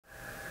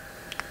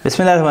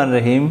بسم اللہ الرحمن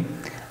الرحیم۔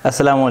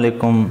 السلام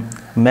علیکم،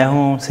 میں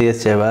ہوں سید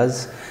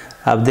شہباز،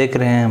 آپ دیکھ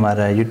رہے ہیں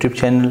ہمارا یوٹیوب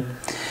چینل۔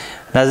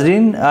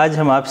 ناظرین، آج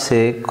ہم آپ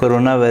سے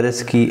کرونا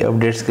وائرس کی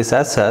اپڈیٹس کے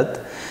ساتھ ساتھ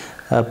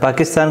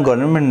پاکستان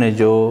گورنمنٹ نے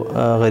جو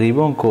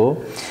غریبوں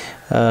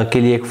کے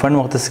لیے ایک فنڈ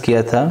مختص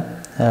کیا تھا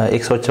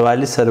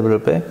 144 ارب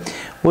روپے،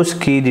 اس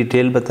کی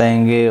ڈیٹیل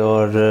بتائیں گے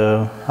اور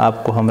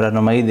آپ کو ہم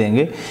رہنمائی دیں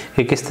گے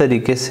کہ کس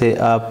طریقے سے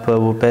آپ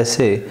وہ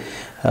پیسے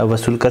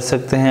وصول کر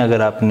سکتے ہیں۔ اگر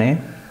آپ نے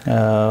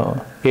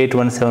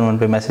 8171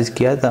 پہ میسج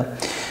کیا تھا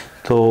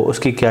تو اس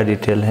کی کیا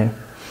ڈیٹیل ہے۔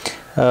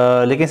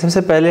 لیکن سب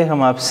سے پہلے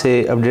ہم آپ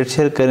سے اپڈیٹ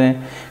شیئر کریں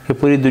کہ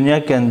پوری دنیا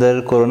کے اندر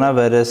کرونا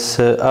وائرس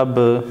اب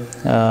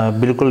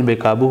بالکل بے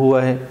قابو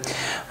ہوا ہے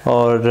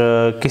اور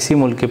کسی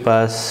ملک کے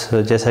پاس،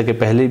 جیسا کہ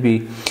پہلے بھی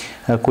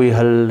کوئی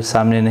حل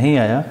سامنے نہیں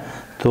آیا،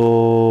 تو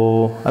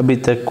ابھی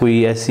تک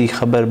کوئی ایسی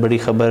بڑی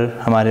خبر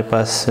ہمارے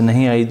پاس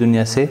نہیں آئی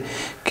دنیا سے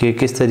کہ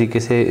کس طریقے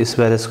سے اس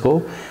وائرس کو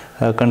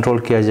کنٹرول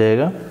کیا جائے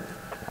گا۔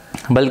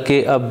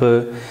 بلکہ اب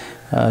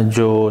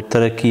جو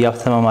ترقی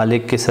یافتہ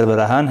ممالک کے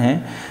سربراہان ہیں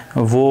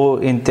وہ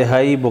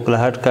انتہائی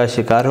بکھلاہٹ کا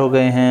شکار ہو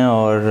گئے ہیں،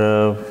 اور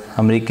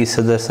امریکی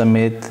صدر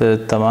سمیت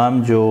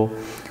تمام جو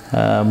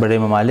بڑے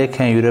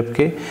ممالک ہیں یورپ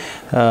کے،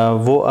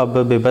 وہ اب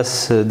بے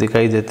بس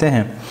دکھائی دیتے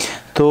ہیں۔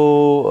 تو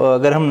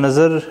اگر ہم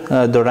نظر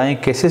دوڑائیں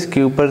کیسز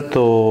کے اوپر،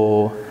 تو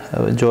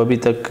جو ابھی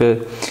تک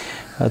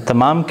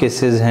تمام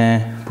کیسز ہیں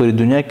پوری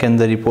دنیا کے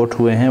اندر رپورٹ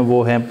ہوئے ہیں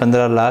وہ ہیں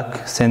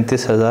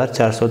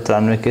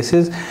 15,37,493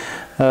 کیسز،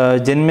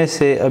 جن میں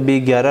سے ابھی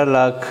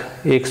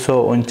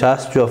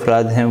 11,149 جو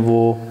افراد ہیں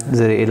وہ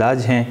زیر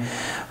علاج ہیں،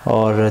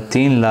 اور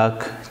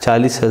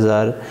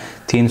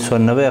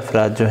 3,40,390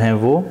 افراد جو ہیں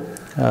وہ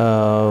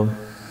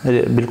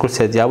بالکل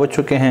صحت یاب ہو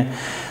چکے ہیں،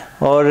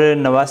 اور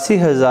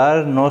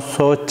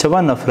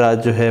 89,954 افراد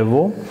جو ہے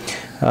وہ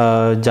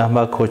جاں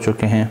بحق ہو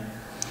چکے ہیں۔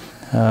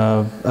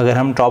 اگر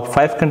ہم ٹاپ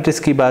 5 کنٹریز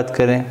کی بات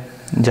کریں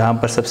جہاں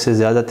پر سب سے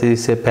زیادہ تیزی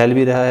سے پھیل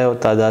بھی رہا ہے اور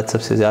تعداد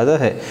سب سے زیادہ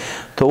ہے،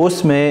 تو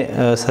اس میں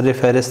سر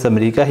فہرست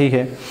امریکہ ہی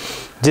ہے،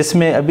 جس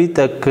میں ابھی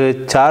تک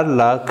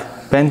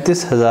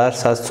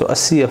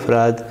 4,35,780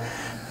 افراد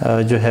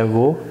جو ہے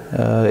وہ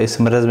اس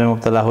مرض میں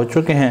مبتلا ہو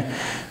چکے ہیں،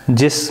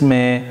 جس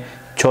میں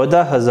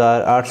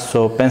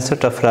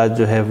 14,865 افراد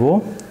جو ہے وہ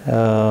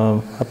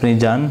اپنی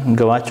جان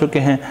گنوا چکے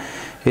ہیں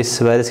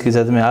اس وائرس کی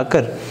زد میں آ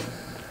کر۔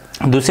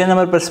 دوسرے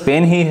نمبر پر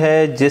اسپین ہی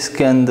ہے، جس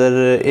کے اندر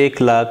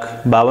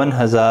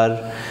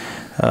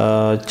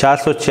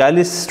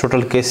 1,52,446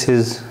 ٹوٹل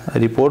کیسز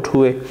رپورٹ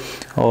ہوئے،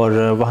 اور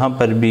وہاں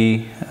پر بھی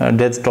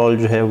ڈیتھ ٹول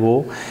جو ہے وہ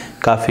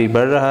کافی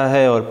بڑھ رہا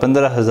ہے، اور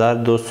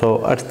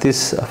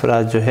 15,238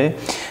 افراد جو ہے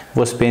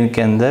وہ اسپین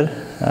کے اندر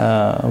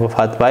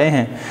وفات پائے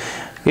ہیں۔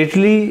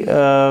 اٹلی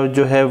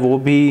جو ہے وہ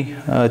بھی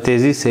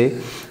تیزی سے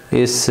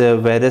اس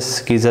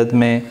وائرس کی زد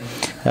میں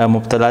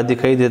مبتلا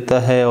دکھائی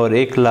دیتا ہے، اور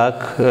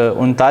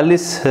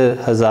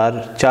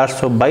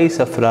 1,39,422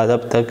 افراد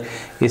اب تک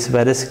اس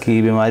وائرس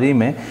کی بیماری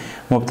میں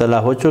مبتلا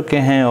ہو چکے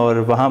ہیں، اور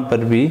وہاں پر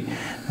بھی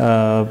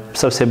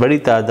سب سے بڑی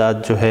تعداد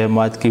جو ہے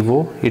موت کی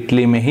وہ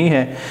اٹلی میں ہی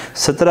ہے۔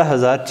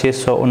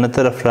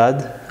 17,669 افراد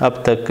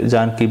اب تک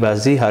جان کی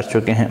بازی ہار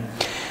چکے ہیں۔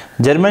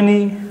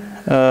 جرمنی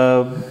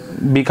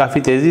بھی کافی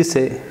تیزی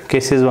سے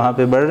کیسز وہاں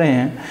پہ بڑھ رہے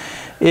ہیں،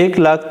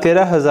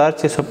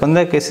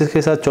 1,13,615 کیسز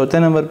کے ساتھ چوتھے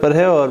نمبر پر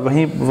ہے، اور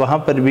وہاں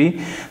پر بھی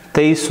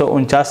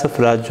 2,349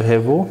 افراد جو ہے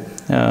وہ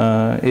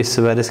اس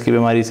وائرس کی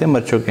بیماری سے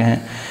مر چکے ہیں۔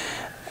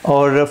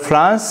 اور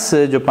فرانس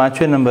جو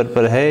 5ویں نمبر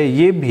پر ہے،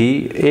 یہ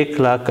بھی 1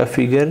 لاکھ کا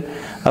فگر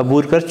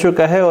عبور کر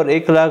چکا ہے، اور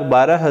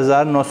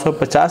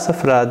 1,12,950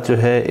 افراد جو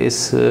ہے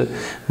اس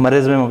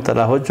مرض میں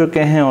مبتلا ہو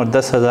چکے ہیں، اور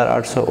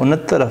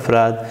 10,869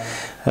 افراد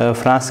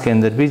فرانس کے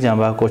اندر بھی جاں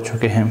بحق ہو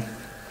چکے ہیں۔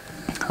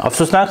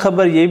 افسوسناک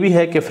خبر یہ بھی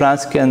ہے کہ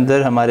فرانس کے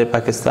اندر ہمارے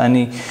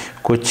پاکستانی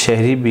کچھ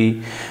شہری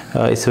بھی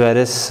اس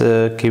وائرس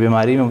کی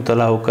بیماری میں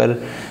مبتلا ہو کر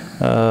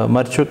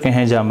مر چکے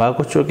ہیں، جاں بحق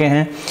ہو چکے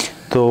ہیں۔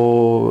 تو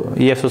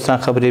یہ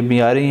افسوسناک خبریں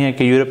بھی آ رہی ہیں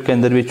کہ یورپ کے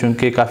اندر بھی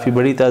چونکہ کافی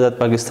بڑی تعداد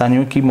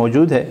پاکستانیوں کی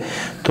موجود ہے،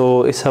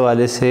 تو اس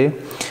حوالے سے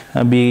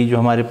ابھی جو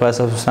ہمارے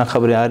پاس افسوسناک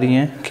خبریں آ رہی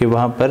ہیں کہ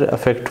وہاں پر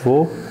افیکٹ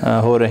وہ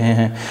ہو رہے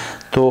ہیں۔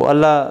 تو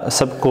اللہ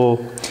سب کو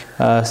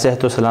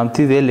صحت و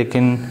سلامتی دے،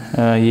 لیکن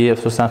یہ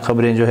افسوسناک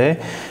خبریں جو ہے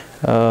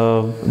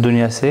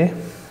دنیا سے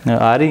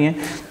آ رہی ہیں۔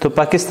 تو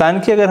پاکستان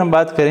کی اگر ہم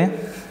بات کریں،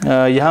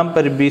 یہاں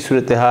پر بھی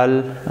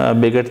صورتحال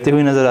بگڑتی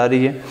ہوئی نظر آ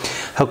رہی ہے۔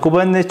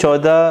 حکومت نے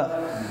 14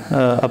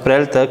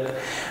 اپریل تک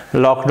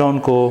لاک ڈاؤن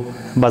کو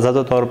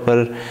باضابطہ طور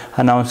پر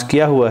اناؤنس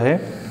کیا ہوا ہے،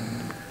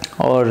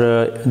 اور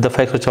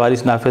دفعہ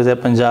 144 نافذ ہے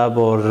پنجاب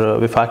اور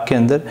وفاق کے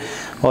اندر،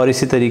 اور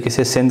اسی طریقے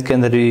سے سندھ کے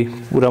اندر بھی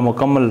پورا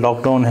مکمل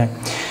لاک ڈاؤن ہے۔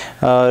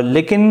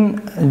 لیکن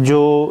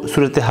جو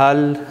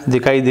صورتحال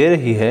دکھائی دے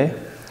رہی ہے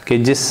کہ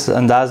جس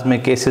انداز میں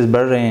کیسز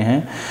بڑھ رہے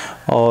ہیں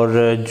اور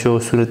جو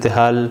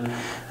صورتحال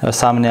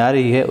سامنے آ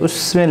رہی ہے،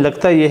 اس میں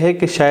لگتا یہ ہے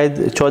کہ شاید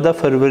 14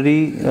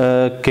 فروری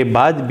کے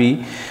بعد بھی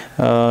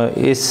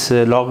اس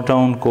لاک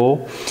ڈاؤن کو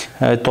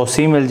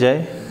توسیع مل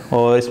جائے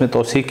اور اس میں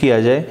توسیع کیا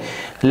جائے۔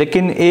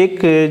 لیکن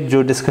ایک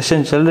جو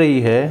ڈسکشن چل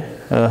رہی ہے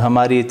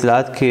ہماری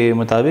اطلاعات کے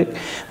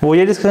مطابق وہ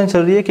یہ ڈسکشن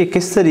چل رہی ہے کہ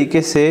کس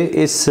طریقے سے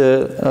اس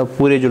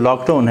پورے جو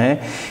لاک ڈاؤن ہے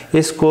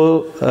اس کو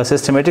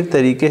سسٹمیٹک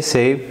طریقے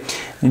سے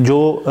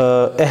جو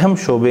اہم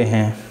شعبے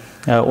ہیں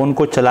ان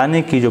کو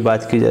چلانے کی جو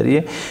بات کی جا رہی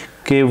ہے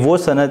کہ وہ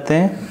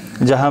صنعتیں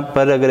جہاں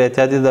پر اگر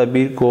احتیاطی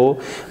تدابیر کو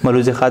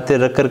ملوث خاطر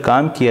رکھ کر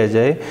کام کیا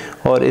جائے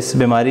اور اس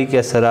بیماری کے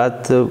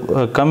اثرات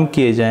کم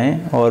کیے جائیں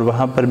اور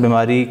وہاں پر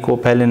بیماری کو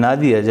پھیلنے نہ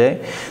دیا جائے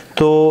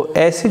تو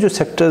ایسے جو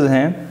سیکٹرز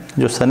ہیں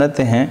جو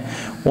صنعتیں ہیں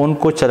ان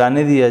کو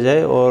چلانے دیا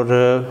جائے اور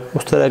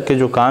اس طرح کے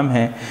جو کام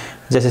ہیں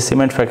جیسے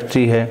سیمنٹ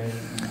فیکٹری ہے،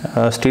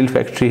 اسٹیل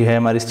فیکٹری ہے،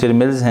 ہماری اسٹیل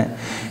ملز ہیں،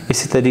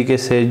 اسی طریقے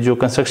سے جو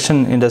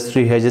کنسٹرکشن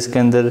انڈسٹری ہے جس کے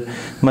اندر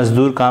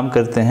مزدور کام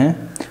کرتے ہیں،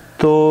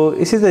 تو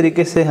اسی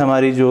طریقے سے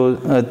ہماری جو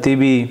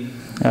طبی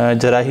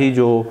جراحی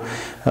جو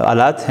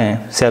آلات ہیں،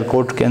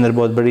 سیالکوٹ کے اندر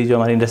بہت بڑی جو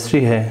ہماری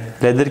انڈسٹری ہے،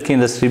 لیدر کی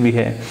انڈسٹری بھی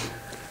ہے،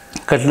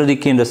 کٹلری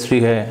کی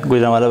انڈسٹری ہے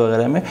گوجرانوالہ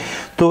وغیرہ میں،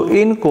 تو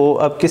ان کو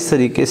اب کس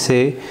طریقے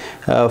سے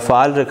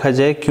فعال رکھا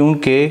جائے،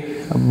 کیونکہ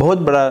بہت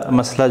بڑا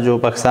مسئلہ جو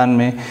پاکستان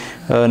میں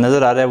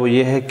نظر آ رہا ہے وہ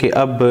یہ ہے کہ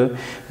اب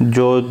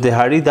جو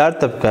دہاڑی دار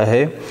طبقہ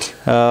ہے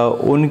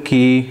ان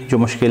کی جو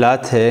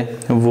مشکلات ہے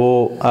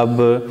وہ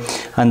اب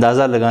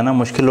اندازہ لگانا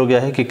مشکل ہو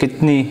گیا ہے کہ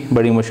کتنی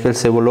بڑی مشکل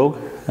سے وہ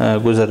لوگ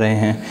گزر رہے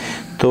ہیں،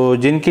 تو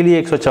جن کے لیے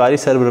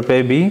 144 ارب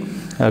روپے بھی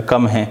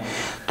کم ہیں۔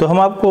 تو ہم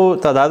آپ کو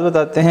تعداد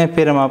بتاتے ہیں،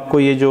 پھر ہم آپ کو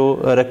یہ جو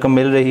رقم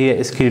مل رہی ہے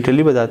اس کی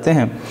ڈیٹیل بتاتے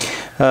ہیں۔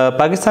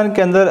 پاکستان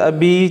کے اندر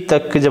ابھی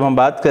تک جب ہم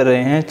بات کر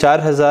رہے ہیں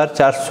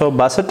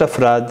 4462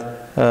 افراد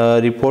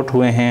رپورٹ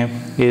ہوئے ہیں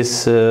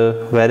اس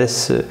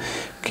وائرس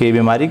کی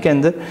بیماری کے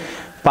اندر،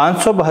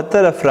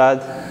 572 افراد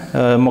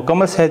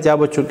مکمل صحت یاب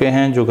ہو چکے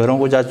ہیں جو گھروں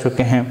کو جا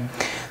چکے ہیں،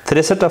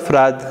 63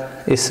 افراد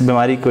اس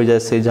بیماری کی وجہ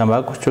سے جاں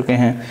بحق ہو چکے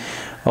ہیں،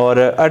 اور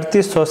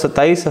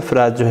 3827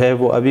 افراد جو ہے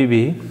وہ ابھی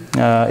بھی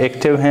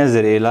ایکٹیو ہیں،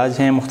 زیر علاج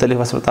ہیں مختلف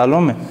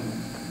اسپتالوں میں۔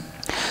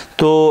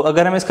 تو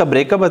اگر ہم اس کا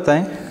بریک اپ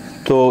بتائیں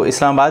تو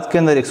اسلام آباد کے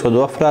اندر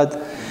 102 افراد،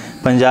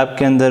 پنجاب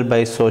کے اندر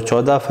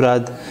 2214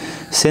 افراد،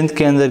 سندھ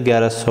کے اندر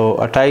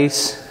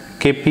 1128،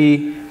 کے پی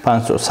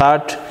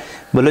 560،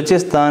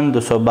 بلوچستان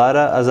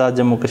 212، آزاد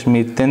جموں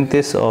کشمیر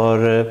 33 اور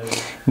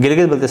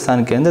گلگت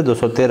بلتستان کے اندر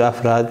 213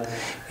 افراد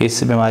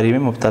اس بیماری میں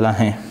مبتلا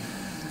ہیں۔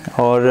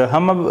 اور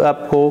ہم اب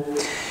آپ کو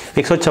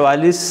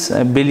 144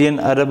 بلین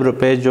ارب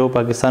روپے جو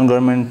پاکستان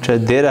گورنمنٹ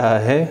دے رہا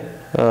ہے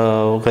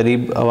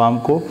غریب عوام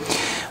کو،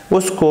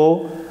 اس کو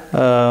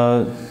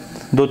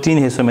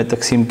 2-3 حصوں میں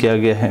تقسیم کیا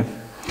گیا ہے۔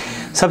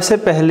 سب سے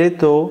پہلے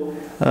تو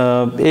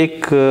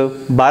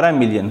 12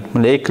 ملین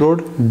مطلب 1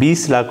 کروڑ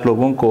 20 لاکھ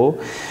لوگوں کو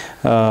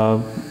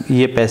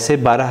یہ پیسے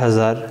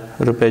 12,000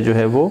 روپے جو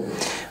ہے وہ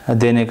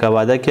دینے کا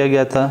وعدہ کیا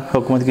گیا تھا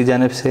حکومت کی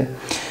جانب سے،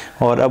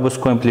 اور اب اس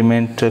کو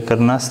امپلیمنٹ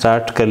کرنا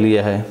سٹارٹ کر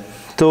لیا ہے۔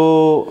 تو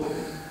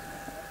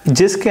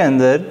جس کے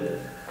اندر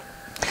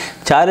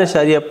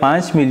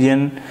 4.5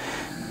 ملین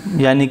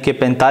یعنی کہ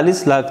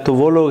 45 لاکھ تو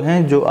وہ لوگ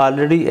ہیں جو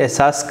آلریڈی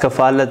احساس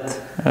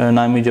کفالت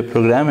نامی جو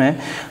پروگرام ہے،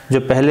 جو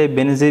پہلے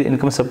بے نظیر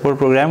انکم سپورٹ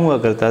پروگرام ہوا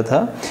کرتا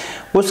تھا،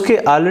 اس کے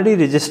آلریڈی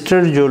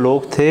رجسٹرڈ جو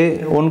لوگ تھے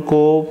ان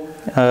کو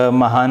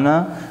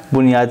ماہانہ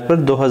بنیاد پر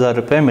 2,000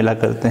 روپے ملا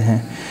کرتے ہیں۔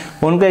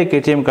 ان کا ایک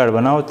ATM کارڈ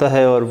بنا ہوتا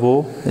ہے اور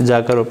وہ جا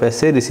کر وہ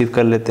پیسے ریسیو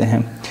کر لیتے ہیں۔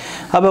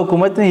 اب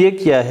حکومت نے یہ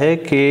کیا ہے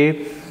کہ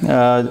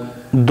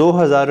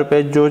 2,000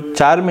 روپے جو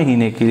 4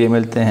 مہینے کے لیے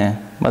ملتے ہیں،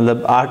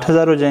 مطلب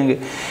 8,000 ہو جائیں گے،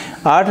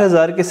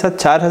 8,000 کے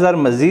ساتھ 4,000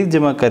 مزید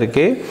جمع کر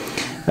کے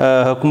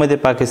حکومت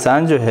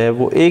پاکستان جو ہے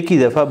وہ ایک ہی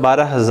دفعہ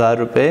 12,000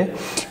 روپے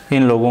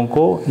ان لوگوں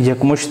کو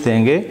یکمشت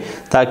دیں گے،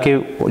 تاکہ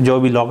جو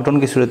بھی لاک ڈاؤن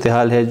کی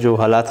صورتحال ہے، جو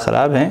حالات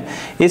خراب ہیں،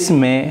 اس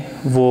میں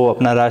وہ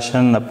اپنا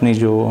راشن، اپنی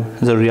جو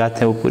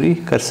ضروریات ہیں وہ پوری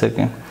کر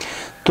سکیں۔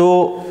 تو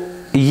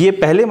یہ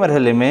پہلے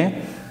مرحلے میں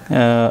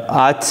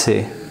آج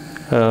سے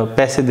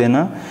پیسے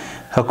دینا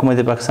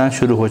حکومت پاکستان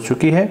شروع ہو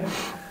چکی ہے،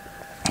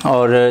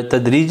 اور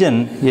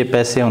تدریجاً یہ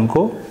پیسے ان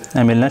کو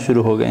ملنا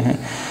شروع ہو گئے ہیں۔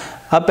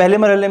 اب پہلے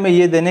مرحلے میں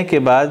یہ دینے کے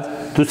بعد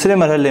دوسرے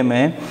مرحلے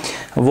میں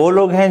وہ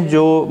لوگ ہیں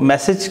جو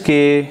میسج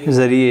کے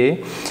ذریعے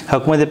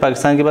حکومت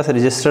پاکستان کے پاس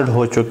رجسٹرڈ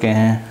ہو چکے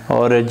ہیں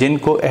اور جن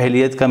کو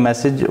اہلیت کا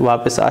میسج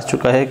واپس آ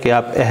چکا ہے کہ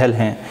آپ اہل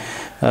ہیں،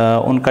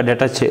 ان کا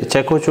ڈیٹا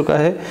چیک ہو چکا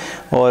ہے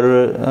اور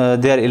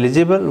دے آر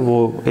ایلیجیبل،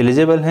 وہ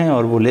ایلیجیبل ہیں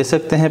اور وہ لے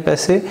سکتے ہیں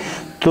پیسے۔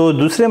 تو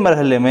دوسرے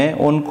مرحلے میں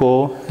ان کو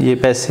یہ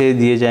پیسے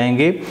دیے جائیں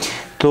گے۔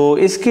 تو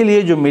اس کے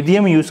لیے جو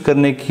میڈیم یوز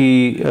کرنے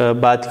کی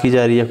بات کی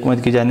جا رہی ہے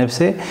حکومت کی جانب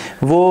سے،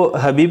 وہ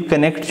حبیب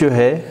کنیکٹ جو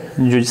ہے،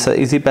 جو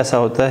ایزی پیسہ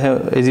ہوتا ہے،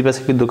 ایزی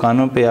پیسہ کی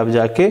دکانوں پہ آپ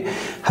جا کے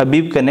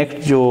حبیب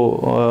کنیکٹ جو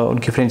ان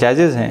کی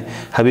فرینچائزز ہیں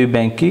حبیب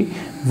بینک کی،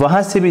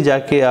 وہاں سے بھی جا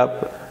کے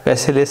آپ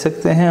پیسے لے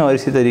سکتے ہیں، اور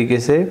اسی طریقے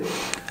سے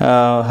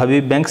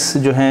حبیب بینکس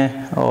جو ہیں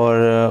اور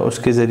اس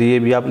کے ذریعے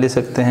بھی آپ لے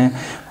سکتے ہیں،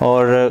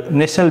 اور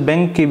نیشنل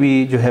بینک کی بھی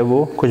جو ہے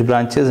وہ کچھ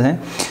برانچز ہیں،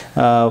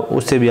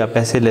 اس سے بھی آپ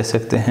پیسے لے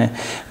سکتے ہیں۔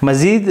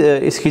 مزید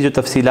اس کی جو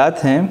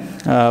تفصیلات ہیں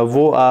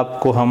وہ آپ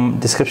کو ہم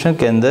ڈسکرپشن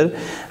کے اندر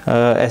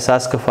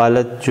احساس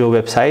کفالت جو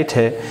ویب سائٹ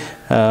ہے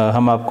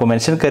ہم آپ کو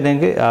مینشن کریں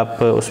گے،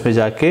 آپ اس میں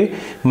جا کے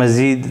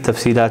مزید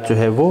تفصیلات جو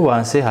ہے وہ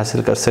وہاں سے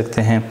حاصل کر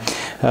سکتے ہیں۔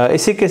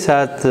 اسی کے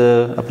ساتھ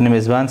اپنے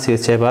میزبان سید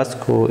شہباز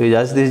کو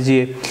اجازت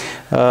دیجیے۔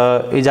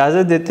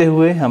 اجازت دیتے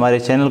ہوئے ہمارے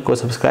چینل کو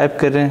سبسکرائب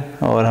کریں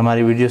اور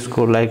ہماری ویڈیوز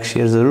کو لائک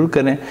شیئر ضرور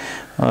کریں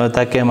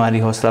تاکہ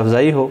ہماری حوصلہ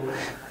افزائی ہو۔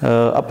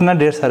 اپنا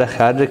ڈھیر سارا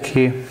خیال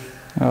رکھیے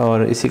اور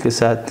اسی کے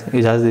ساتھ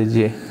اجازت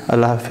دیجیے۔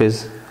 اللہ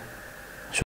حافظ۔